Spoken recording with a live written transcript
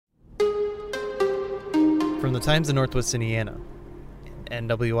From the Times of Northwest Indiana, and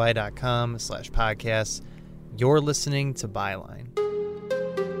NWI.com/podcasts, you're listening to Byline,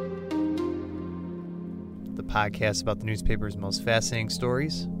 the podcast about the newspaper's most fascinating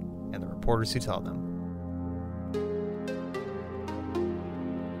stories and the reporters who tell them.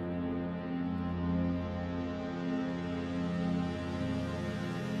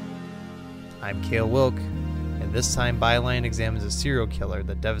 I'm Cale Wilk, and this time Byline examines a serial killer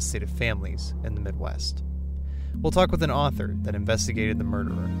that devastated families in the Midwest. We'll talk with an author that investigated the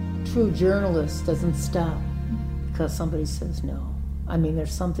murderer. True journalist doesn't stop because somebody says no. I mean,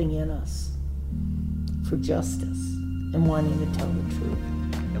 there's something in us for justice and wanting to tell the truth.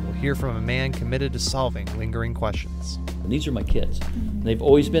 And we'll hear from a man committed to solving lingering questions. And these are my kids. They've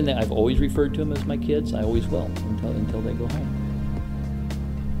always been there. I've always referred to them as my kids. I always will until they go home.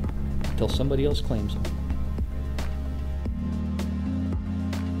 Until somebody else claims them.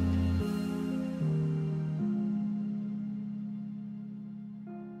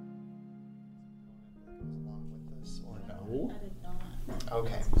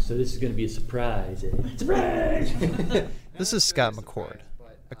 Okay. So this is going to be a surprise, eh? Surprise! This is Scott McCord,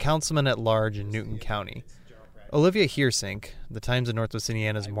 a councilman at large in Newton County. Olivia Heersink, the Times of Northwest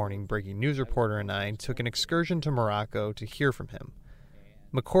Indiana's morning breaking news reporter, and I took an excursion to Morocco to hear from him.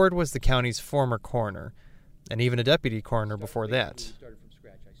 McCord was the county's former coroner, and even a deputy coroner before that.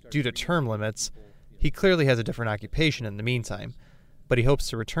 Due to term limits, he clearly has a different occupation in the meantime, but he hopes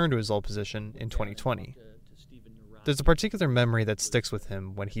to return to his old position in 2020. There's a particular memory that sticks with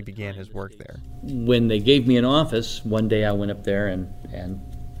him when he began his work there. When they gave me an office, one day I went up there and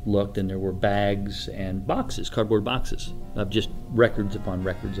looked, and there were bags and boxes, cardboard boxes, of just records upon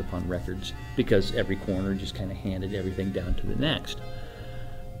records upon records, because every coroner just kind of handed everything down to the next.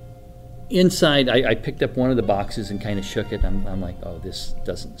 Inside, I picked up one of the boxes and kind of shook it. I'm like, oh, this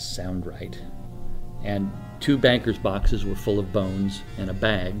doesn't sound right. And two bankers' boxes were full of bones and a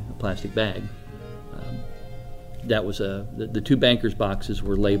bag, a plastic bag. That was the two bankers' boxes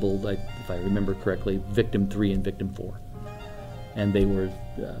were labeled, if I remember correctly, Victim 3 and Victim 4. And they were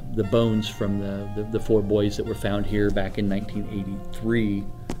the bones from the four boys that were found here back in 1983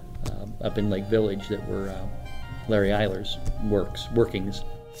 up in Lake Village that were Larry Eiler's workings.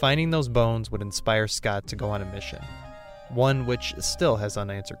 Finding those bones would inspire Scott to go on a mission, one which still has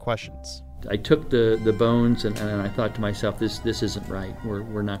unanswered questions. I took the bones and I thought to myself, this isn't right.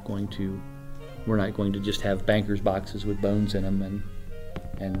 We're not going to just have bankers' boxes with bones in them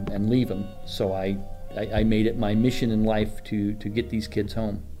and leave them. So I made it my mission in life to get these kids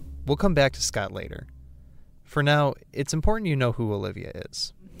home. We'll come back to Scott later. For now, it's important you know who Olivia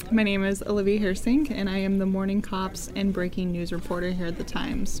is. My name is Olivia Heersink, and I am the morning cops and breaking news reporter here at the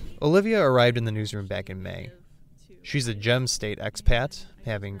Times. Olivia arrived in the newsroom back in May. She's a Gem State expat,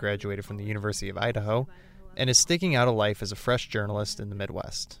 having graduated from the University of Idaho, and is staking out a life as a fresh journalist in the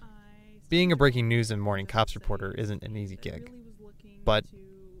Midwest. Being a breaking news and morning cops reporter isn't an easy gig, but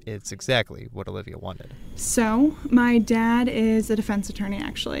it's exactly what Olivia wanted. So, my dad is a defense attorney,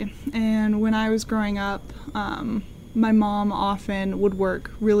 actually, and when I was growing up, my mom often would work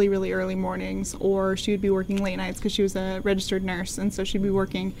really, really early mornings, or she would be working late nights because she was a registered nurse, and so she'd be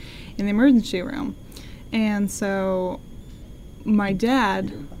working in the emergency room. And so my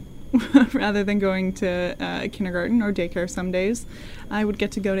dad, rather than going to kindergarten or daycare some days, I would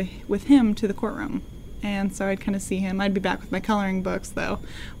get to go with him to the courtroom. And so I'd kind of see him. I'd be back with my coloring books, though,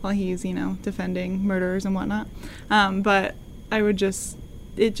 while he's, defending murderers and whatnot. But it just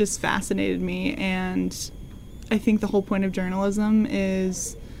fascinated me, and I think the whole point of journalism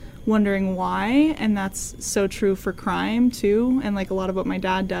is wondering why, and that's so true for crime, too. And, a lot of what my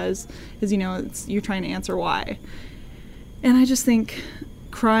dad does is, you're trying to answer why. And I just think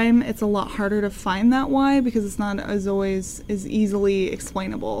crime, it's a lot harder to find that why because it's not always as easily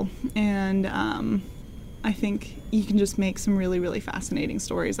explainable. And I think you can just make some really, really fascinating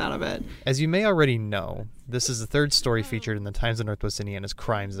stories out of it. As you may already know, this is the third story featured in the Times of Northwest Indiana's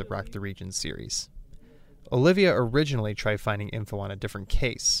Crimes That Rock the Region series. Olivia originally tried finding info on a different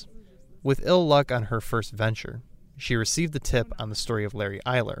case. With ill luck on her first venture, she received the tip on the story of Larry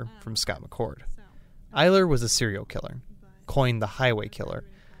Eiler from Scott McCord. Eiler was a serial killer, coined the highway killer,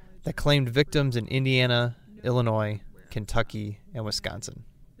 that claimed victims in Indiana, Illinois, Kentucky, and Wisconsin.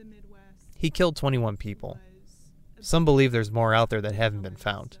 He killed 21 people. Some believe there's more out there that haven't been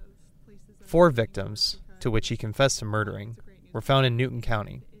found. 4 victims, to which he confessed to murdering, were found in Newton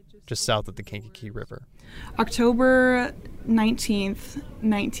County, just south of the Kankakee River. October 19th,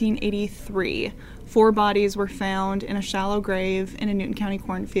 1983, 4 bodies were found in a shallow grave in a Newton County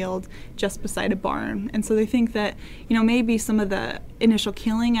cornfield just beside a barn. And so they think that, maybe some of the initial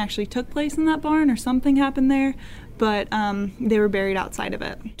killing actually took place in that barn or something happened there, but they were buried outside of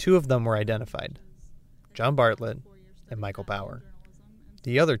it. 2 of them were identified, John Bartlett and Michael Bauer.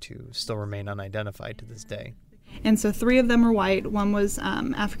 The other 2 still remain unidentified to this day. And so 3 of them were white, 1 was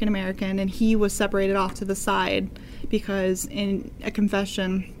African American, and he was separated off to the side because in a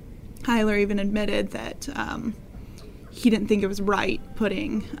confession, Hyler even admitted that he didn't think it was right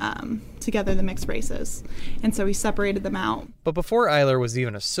putting together the mixed races. And so he separated them out. But before Eyler was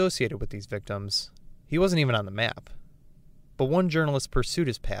even associated with these victims, he wasn't even on the map. But one journalist pursued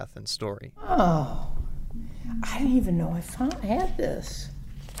his path and story. Oh, I didn't even know I had this.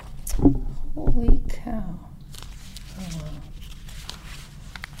 Holy cow. Oh.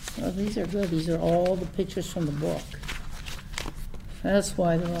 Well, these are good. These are all the pictures from the book. That's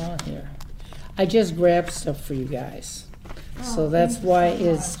why they're all here. I just grabbed stuff for you guys. So that's why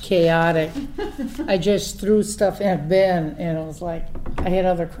it's chaotic. I just threw stuff in a bin, and it was like, I had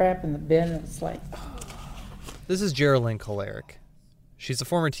other crap in the bin, and it's like, oh. This is Geraldine Kolaric. She's a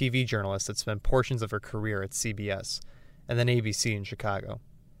former TV journalist that spent portions of her career at CBS and then ABC in Chicago.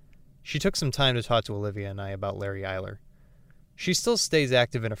 She took some time to talk to Olivia and I about Larry Eyler. She still stays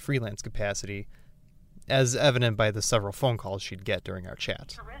active in a freelance capacity, as evident by the several phone calls she'd get during our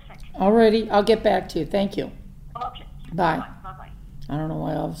chat. Alrighty, I'll get back to you. Thank you. Okay. Bye. Bye-bye. I don't know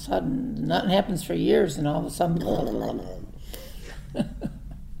why all of a sudden nothing happens for years, and all of a sudden.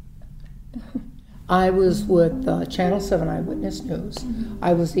 I was with Channel 7 Eyewitness News.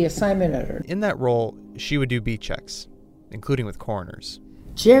 I was the assignment editor. In that role, she would do beat checks, including with coroners.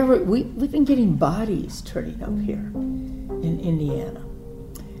 Jared, we've been getting bodies turning up here in Indiana.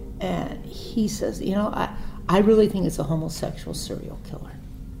 And he says, I really think it's a homosexual serial killer.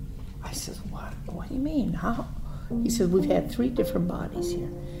 I says, what? What do you mean? How? He says, we've had 3 different bodies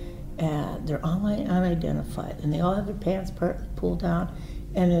here. And they're all unidentified. And they all have their pants partly pulled down.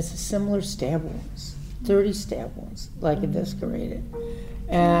 And it's a similar stab wounds, 30 stab wounds, like eviscerated.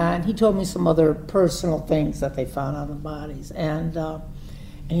 And he told me some other personal things that they found on the bodies. And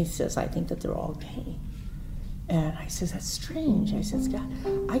he says, I think that they're all gay. And I says, that's strange. I says, God,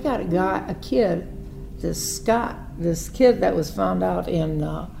 I got a kid, this kid that was found out in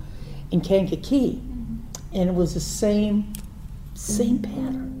Kankakee, and it was the same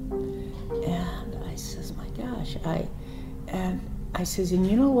pattern. And I says, my gosh, I says, and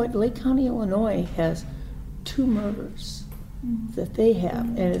you know what? Lake County, Illinois has 2 murders that they have,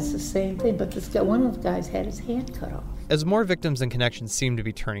 and it's the same thing. But this guy, one of the guys had his hand cut off. As more victims and connections seemed to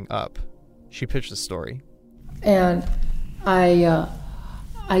be turning up, she pitched a story. And I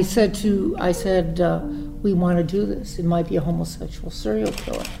said, we want to do this. It might be a homosexual serial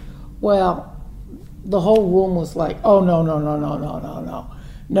killer. Well, the whole room was like, oh, no.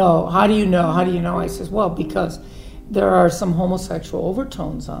 No, how do you know? I says, well, because there are some homosexual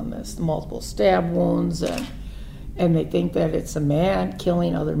overtones on this, multiple stab wounds, and they think that it's a man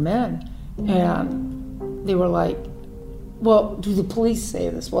killing other men. And they were like, well, do the police say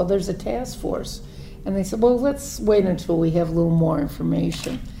this? Well, there's a task force. And they said, well, let's wait until we have a little more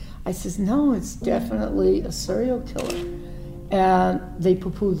information. I says, no, it's definitely a serial killer. And they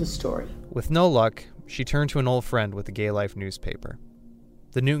poo-pooed the story. With no luck, she turned to an old friend with the Gay Life newspaper.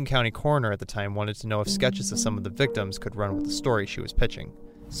 The Newton County coroner at the time wanted to know if sketches of some of the victims could run with the story she was pitching.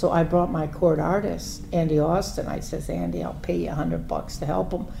 So I brought my court artist, Andy Austin. I says, Andy, I'll pay you $100 to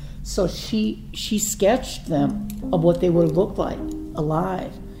help him. So she sketched them of what they would look like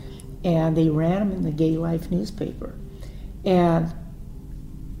alive. And they ran them in the Gay Life newspaper. And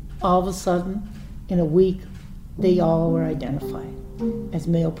all of a sudden, in a week, they all were identified as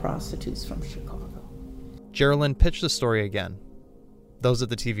male prostitutes from Chicago. Geraldine pitched the story again. Those at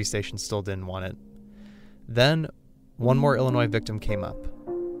the TV station still didn't want it. Then, one more Illinois victim came up,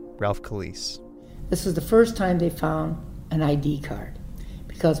 Ralph Calise. This was the first time they found an ID card.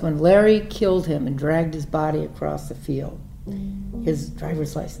 Because when Larry killed him and dragged his body across the field, his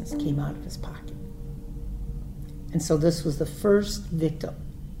driver's license came out of his pocket. And so this was the first victim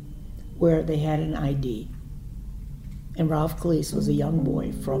where they had an ID. And Ralph Calise was a young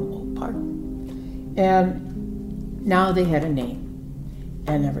boy from Oak Park. And now they had a name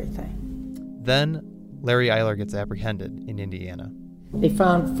and everything. Then, Larry Eyler gets apprehended in Indiana. They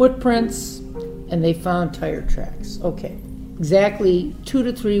found footprints and they found tire tracks. Okay, exactly 2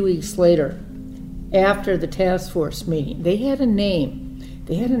 to 3 weeks later, after the task force meeting, they had a name.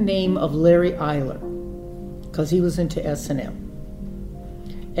 They had a name of Larry Eyler because he was into S&M.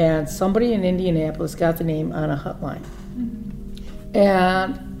 And somebody in Indianapolis got the name on a hotline.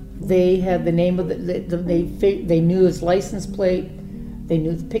 And they had the name of they knew his license plate, they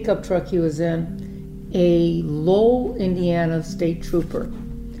knew the pickup truck he was in. A Lowell, Indiana state trooper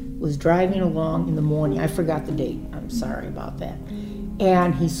was driving along in the morning. I forgot the date. I'm sorry about that.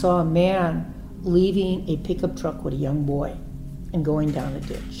 And he saw a man leaving a pickup truck with a young boy and going down a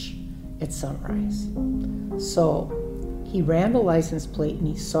ditch at sunrise. So he ran the license plate and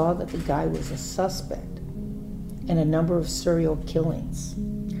he saw that the guy was a suspect in a number of serial killings.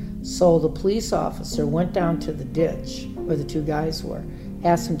 So the police officer went down to the ditch where the two guys were,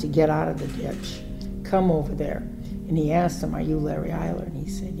 asked him to get out of the ditch, come over there. And he asked him, "Are you Larry Eiler?" And he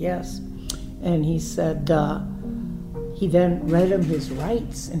said, "Yes." And he said, he then read him his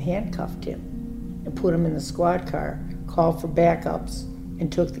rights and handcuffed him and put him in the squad car, called for backups,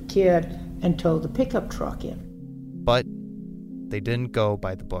 and took the kid and towed the pickup truck in. But they didn't go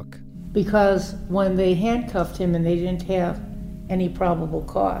by the book. Because when they handcuffed him and they didn't have any probable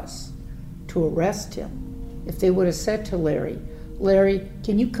cause to arrest him, if they would have said to Larry, "Larry,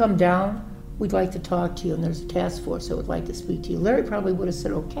 can you come down? We'd like to talk to you, and there's a task force that would like to speak to you," Larry probably would have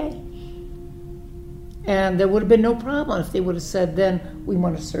said, "Okay." And there would have been no problem if they would have said, "Then we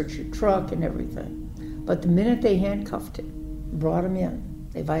want to search your truck and everything." But the minute they handcuffed him, brought him in,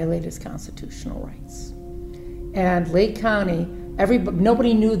 they violated his constitutional rights. And Lake County,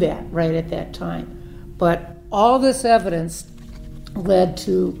 nobody knew that right at that time. But all this evidence led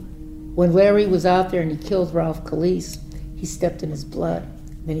to when Larry was out there and he killed Ralph Calise, he stepped in his blood.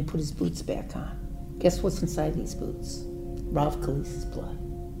 Then he put his boots back on. Guess what's inside these boots? Ralph Calise's blood.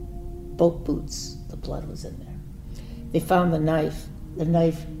 Both boots, the blood was in there. They found the knife. The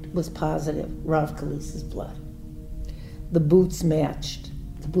knife was positive, Ralph Calise's blood. The boots matched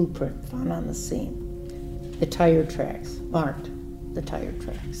the boot print found on the scene. The tire tracks marked the tire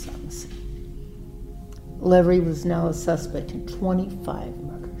tracks on the scene. Larry was now a suspect in 25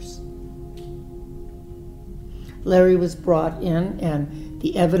 murders. Larry was brought in, and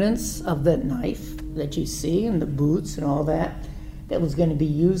the evidence of that knife that you see and the boots and all that was going to be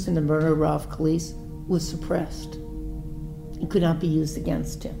used in the murder of Ralph Calise was suppressed. It could not be used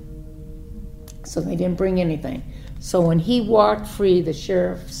against him. So they didn't bring anything. So when he walked free, the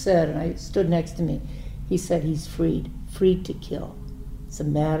sheriff said, and I stood next to me, he said he's freed to kill. It's a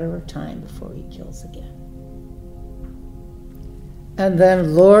matter of time before he kills again. And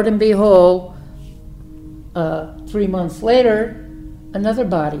then, Lord and behold, 3 months later, another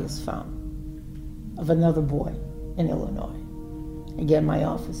body is found of another boy in Illinois. Again, my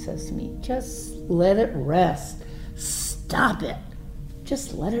office says to me, "Just let it rest. Stop it.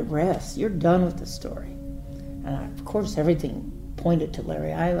 Just let it rest. You're done with the story." And of course, everything pointed to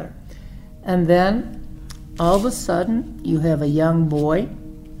Larry Eiler. And then, all of a sudden, you have a young boy.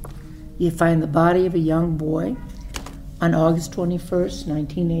 You find the body of a young boy on August 21st,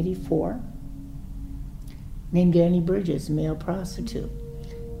 1984, named Danny Bridges, a male prostitute,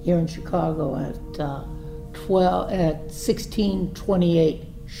 here in Chicago at 1628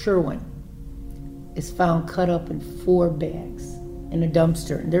 Sherwin, is found cut up in 4 bags in a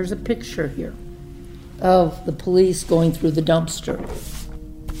dumpster. And there's a picture here of the police going through the dumpster.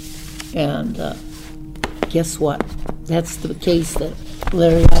 And guess what? That's the case that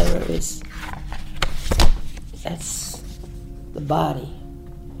Larry Eiler is. That's the body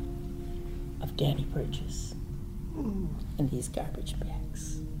of Danny Bridges in these garbage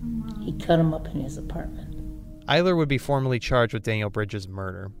bags. He cut him up in his apartment. Eiler would be formally charged with Daniel Bridges'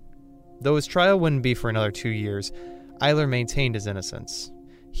 murder. Though his trial wouldn't be for another 2 years, Eiler maintained his innocence.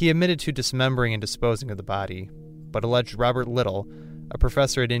 He admitted to dismembering and disposing of the body, but alleged Robert Little, a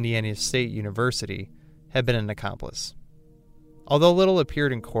professor at Indiana State University, had been an accomplice. Although Little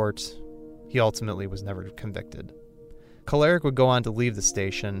appeared in court, he ultimately was never convicted. Kolarek would go on to leave the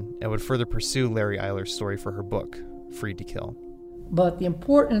station and would further pursue Larry Eiler's story for her book, Free to Kill. But the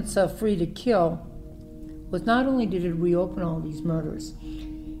importance of Free to Kill was not only did it reopen all these murders,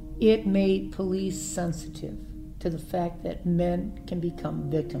 it made police sensitive to the fact that men can become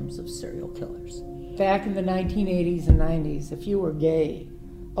victims of serial killers. Back in the 1980s and 90s, if you were gay,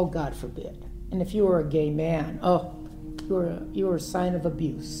 oh, God forbid. And if you were a gay man, oh, you were a sign of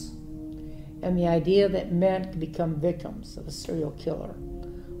abuse. And the idea that men could become victims of a serial killer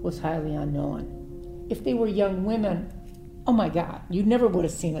was highly unknown. If they were young women, oh my God, you never would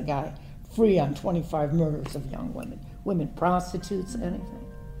have seen a guy free on 25 murders of young women prostitutes, anything.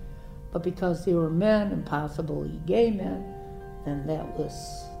 But because they were men, and possibly gay men, then that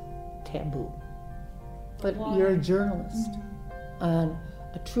was taboo. But you're a journalist, and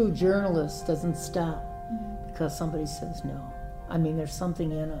a true journalist doesn't stop because somebody says no. I mean, there's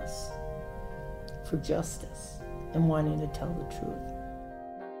something in us for justice and wanting to tell the truth.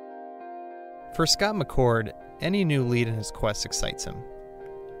 For Scott McCord, any new lead in his quest excites him.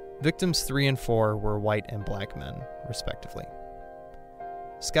 Victims 3 and 4 were white and black men, respectively.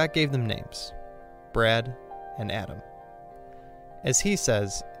 Scott gave them names, Brad and Adam. As he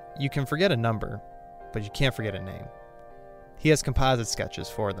says, you can forget a number, but you can't forget a name. He has composite sketches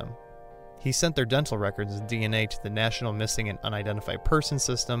for them. He sent their dental records and DNA to the National Missing and Unidentified Persons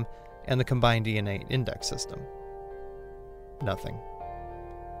System and the Combined DNA Index System. Nothing.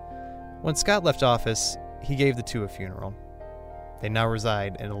 When Scott left office, he gave the two a funeral. They now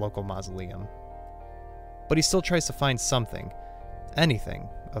reside in a local mausoleum. But he still tries to find something, anything,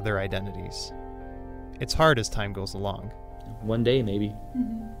 of their identities. It's hard as time goes along. One day, maybe.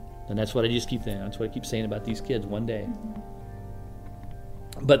 Mm-hmm. And that's what I just keep saying. That's what I keep saying about these kids, one day. Mm-hmm.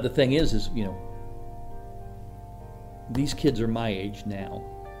 But the thing is, you know, these kids are my age now,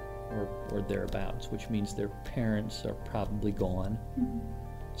 or thereabouts, which means their parents are probably gone. Mm-hmm.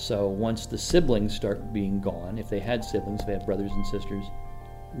 So once the siblings start being gone, if they had siblings, if they had brothers and sisters,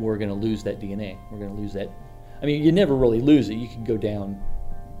 we're going to lose that DNA. We're going to lose that. I mean, you never really lose it. You can go down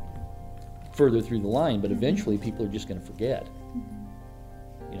further through the line, but eventually people are just going to forget.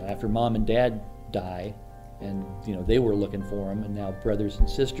 You know, after mom and dad die, and you know they were looking for them, and now brothers and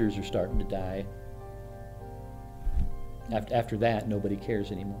sisters are starting to die. After that, nobody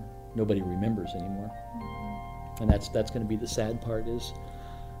cares anymore. Nobody remembers anymore, and that's going to be the sad part.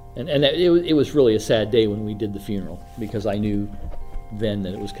 It was really a sad day when we did the funeral, because I knew then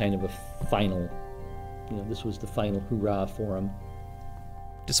that it was kind of a final. You know, this was the final hurrah for him.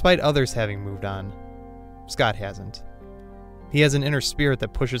 Despite others having moved on, Scott hasn't. He has an inner spirit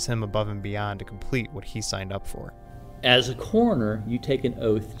that pushes him above and beyond to complete what he signed up for. As a coroner, you take an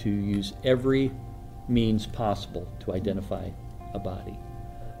oath to use every means possible to identify a body.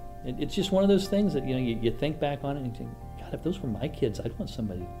 It's just one of those things that, you know, you think back on it and you think, God, if those were my kids, I'd want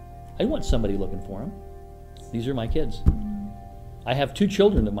somebody looking for them. These are my kids. I have 2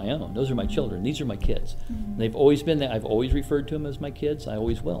 children of my own. Those are my children. These are my kids. Mm-hmm. They've always been there. I've always referred to them as my kids. I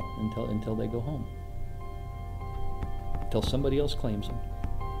always will until they go home. Until somebody else claims them.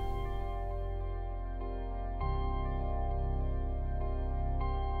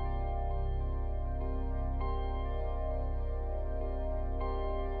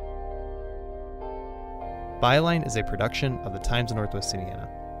 Byline is a production of the Times of Northwest Indiana.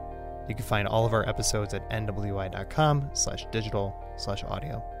 You can find all of our episodes at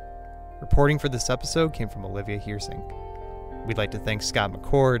nwi.com/digital/audio. Reporting for this episode came from Olivia Heersink. We'd like to thank Scott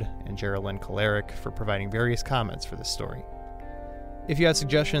McCord and Geraldine Kolaric for providing various comments for this story. If you have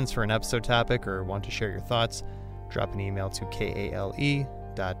suggestions for an episode topic or want to share your thoughts, drop an email to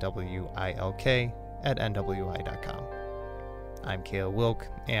kale.wilk@nwi.com. I'm Cale Wilk,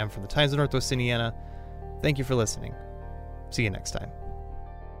 and from the Times of Northwest Indiana, thank you for listening. See you next time.